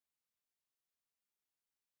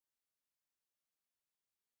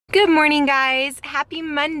Good morning, guys. Happy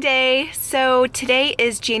Monday. So today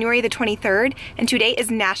is January the 23rd, and today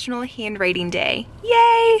is National Handwriting Day.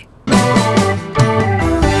 Yay!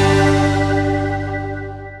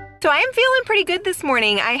 So I am feeling pretty good this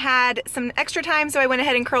morning. I had some extra time, so I went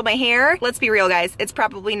ahead and curled my hair. Let's be real, guys. It's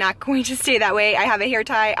probably not going to stay that way. I have a hair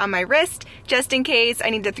tie on my wrist, just in case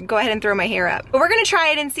I need to go ahead and throw my hair up. But we're gonna try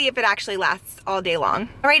it and see if it actually lasts all day long.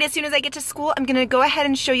 All right, as soon as I get to school, I'm gonna go ahead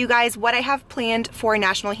and show you guys what I have planned for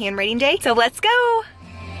National Handwriting Day. So let's go.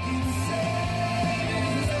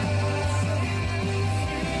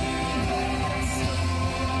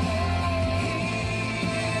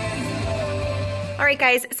 All right,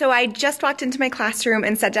 guys, so I just walked into my classroom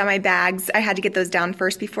and set down my bags. I had to get those down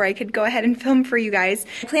first before I could go ahead and film for you guys.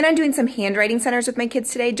 I plan on doing some handwriting centers with my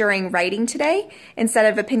kids today during writing today instead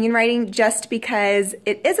of opinion writing, just because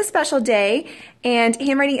it is a special day and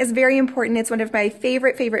handwriting is very important. It's one of my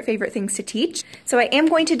favorite things to teach. So I am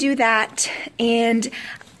going to do that, and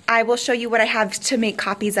I will show you what I have to make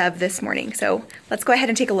copies of this morning. So let's go ahead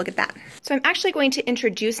and take a look at that. So I'm actually going to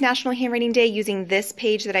introduce National Handwriting Day using this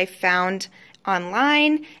page that I found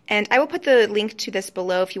online, and I will put the link to this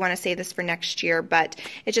below if you want to save this for next year, but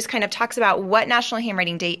it just kind of talks about what National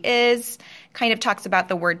Handwriting Day is, kind of talks about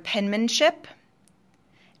the word penmanship,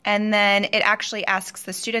 and then it actually asks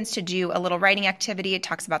the students to do a little writing activity. It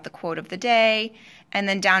talks about the quote of the day, and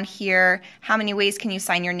then down here, how many ways can you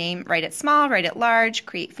sign your name? Write it small, write it large,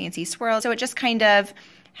 create fancy swirls. So it just kind of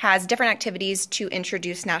has different activities to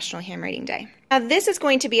introduce National Handwriting Day. Now this is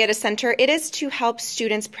going to be at a center. It is to help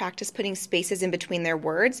students practice putting spaces in between their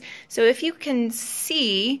words. So if you can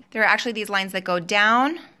see, there are actually these lines that go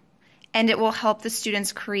down, and it will help the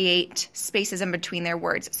students create spaces in between their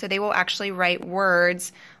words. So they will actually write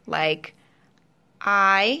words like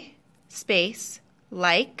I space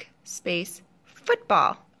like space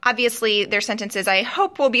football. Obviously, their sentences, I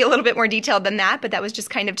hope, will be a little bit more detailed than that, but that was just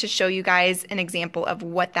kind of to show you guys an example of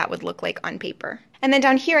what that would look like on paper. And then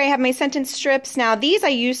down here, I have my sentence strips. Now, these I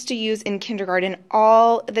used to use in kindergarten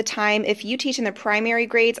all the time. If you teach in the primary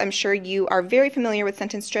grades, I'm sure you are very familiar with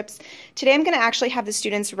sentence strips. Today, I'm going to actually have the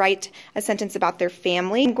students write a sentence about their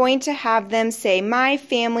family. I'm going to have them say, my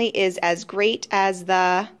family is as great as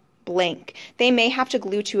the blank. They may have to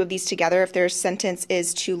glue two of these together if their sentence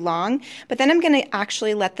is too long, but then I'm going to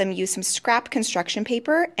actually let them use some scrap construction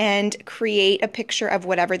paper and create a picture of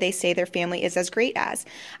whatever they say their family is as great as.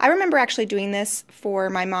 I remember actually doing this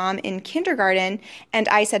for my mom in kindergarten, and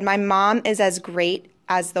I said, my mom is as great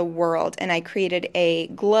as the world, and I created a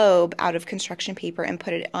globe out of construction paper and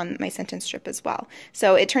put it on my sentence strip as well.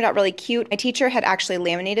 So it turned out really cute. My teacher had actually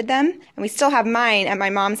laminated them, and we still have mine at my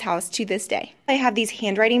mom's house to this day. I have these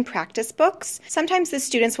handwriting practice books. Sometimes the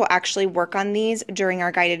students will actually work on these during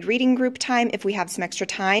our guided reading group time if we have some extra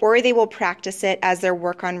time, or they will practice it as their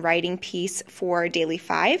work on writing piece for Daily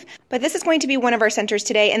 5. But this is going to be one of our centers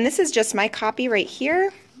today, and this is just my copy right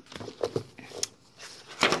here.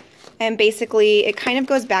 And basically, it kind of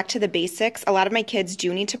goes back to the basics. A lot of my kids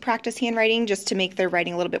do need to practice handwriting just to make their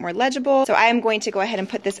writing a little bit more legible. So I am going to go ahead and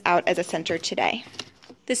put this out as a center today.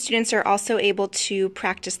 The students are also able to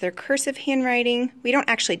practice their cursive handwriting. We don't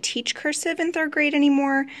actually teach cursive in 3rd grade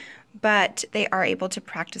anymore, but they are able to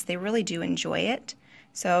practice. They really do enjoy it.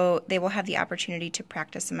 So they will have the opportunity to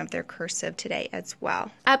practice some of their cursive today as well.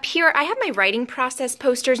 Up here, I have my writing process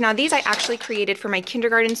posters. Now these I actually created for my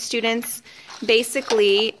kindergarten students.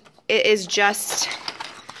 Basically, it is just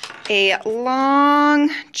a long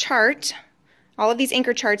chart. All of these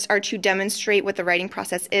anchor charts are to demonstrate what the writing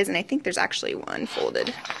process is, and I think there's actually one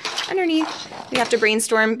folded underneath. We have to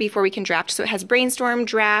brainstorm before we can draft. So it has brainstorm,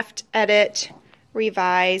 draft, edit,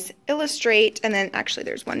 revise, illustrate, and then actually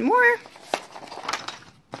there's one more.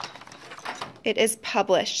 It is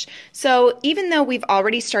published. So even though we've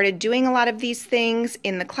already started doing a lot of these things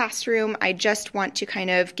in the classroom, I just want to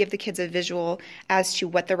kind of give the kids a visual as to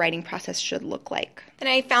what the writing process should look like. Then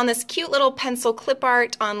I found this cute little pencil clip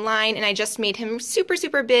art online, and I just made him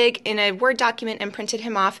super big in a Word document and printed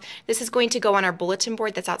him off. This is going to go on our bulletin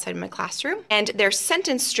board that's outside of my classroom. And their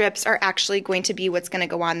sentence strips are actually going to be what's going to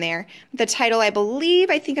go on there. The title, I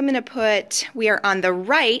think I'm going to put, we are on the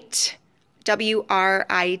right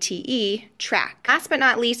WRITE track. Last but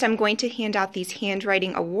not least, I'm going to hand out these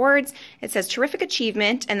handwriting awards. It says terrific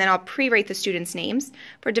achievement, and then I'll pre-write the students' names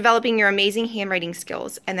for developing your amazing handwriting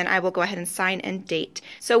skills, and then I will go ahead and sign and date.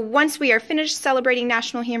 So once we are finished celebrating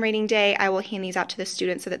National Handwriting Day, I will hand these out to the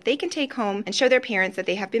students so that they can take home and show their parents that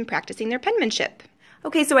they have been practicing their penmanship.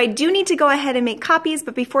 Okay, so I do need to go ahead and make copies,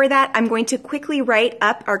 but before that, I'm going to quickly write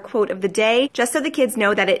up our quote of the day, just so the kids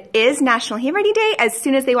know that it is National Handwriting Day as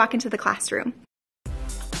soon as they walk into the classroom.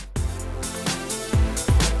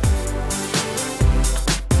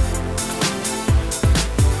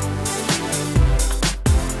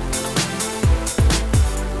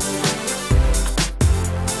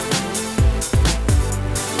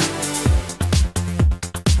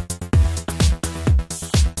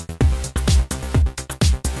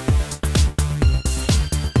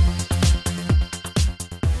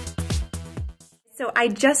 I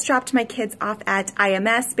just dropped my kids off at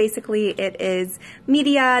IMS. Basically, it is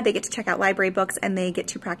media. They get to check out library books and they get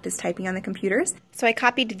to practice typing on the computers. So I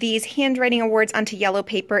copied these handwriting awards onto yellow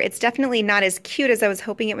paper. It's definitely not as cute as I was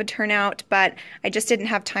hoping it would turn out, but I just didn't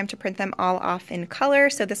have time to print them all off in color,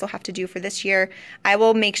 so this will have to do for this year. I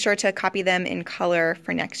will make sure to copy them in color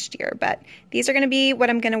for next year, but these are going to be what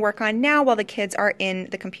I'm going to work on now while the kids are in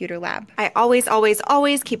the computer lab. I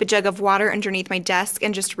always keep a jug of water underneath my desk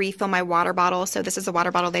and just refill my water bottle. So this is a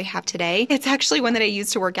water bottle they have today. It's actually one that I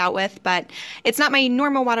used to work out with, but it's not my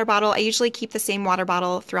normal water bottle. I usually keep the same water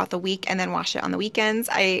bottle throughout the week and then wash it on the weekends.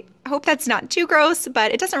 I hope that's not too gross,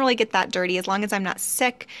 but it doesn't really get that dirty as long as I'm not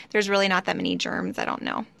sick. There's really not that many germs. I don't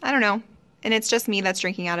know. And it's just me that's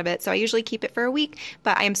drinking out of it, so I usually keep it for a week,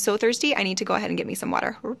 but I am so thirsty, I need to go ahead and get me some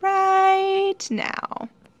water right now.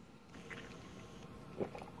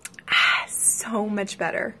 So much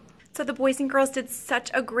better. So the boys and girls did such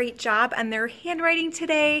a great job on their handwriting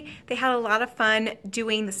today. They had a lot of fun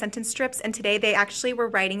doing the sentence strips, and today they actually were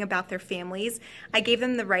writing about their families. I gave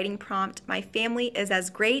them the writing prompt, "My family is as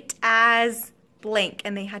great as blank,"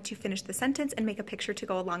 and they had to finish the sentence and make a picture to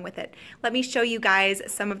go along with it. Let me show you guys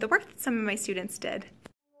some of the work that some of my students did.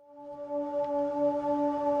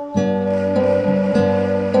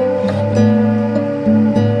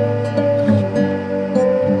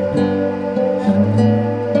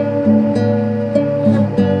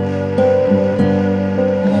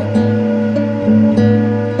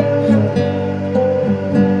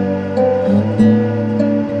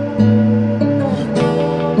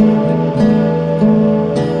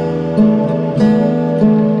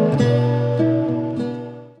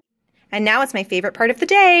 And now it's my favorite part of the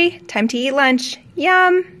day. Time to eat lunch.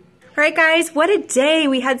 Yum! All right, guys, what a day.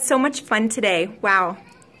 We had so much fun today. Wow.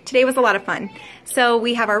 Today was a lot of fun. So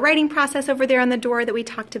we have our writing process over there on the door that we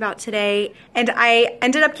talked about today. And I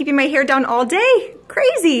ended up keeping my hair down all day.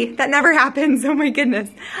 Crazy. That never happens. Oh my goodness.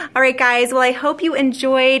 All right, guys. Well, I hope you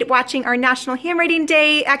enjoyed watching our National Handwriting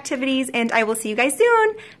Day activities, and I will see you guys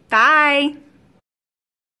soon. Bye.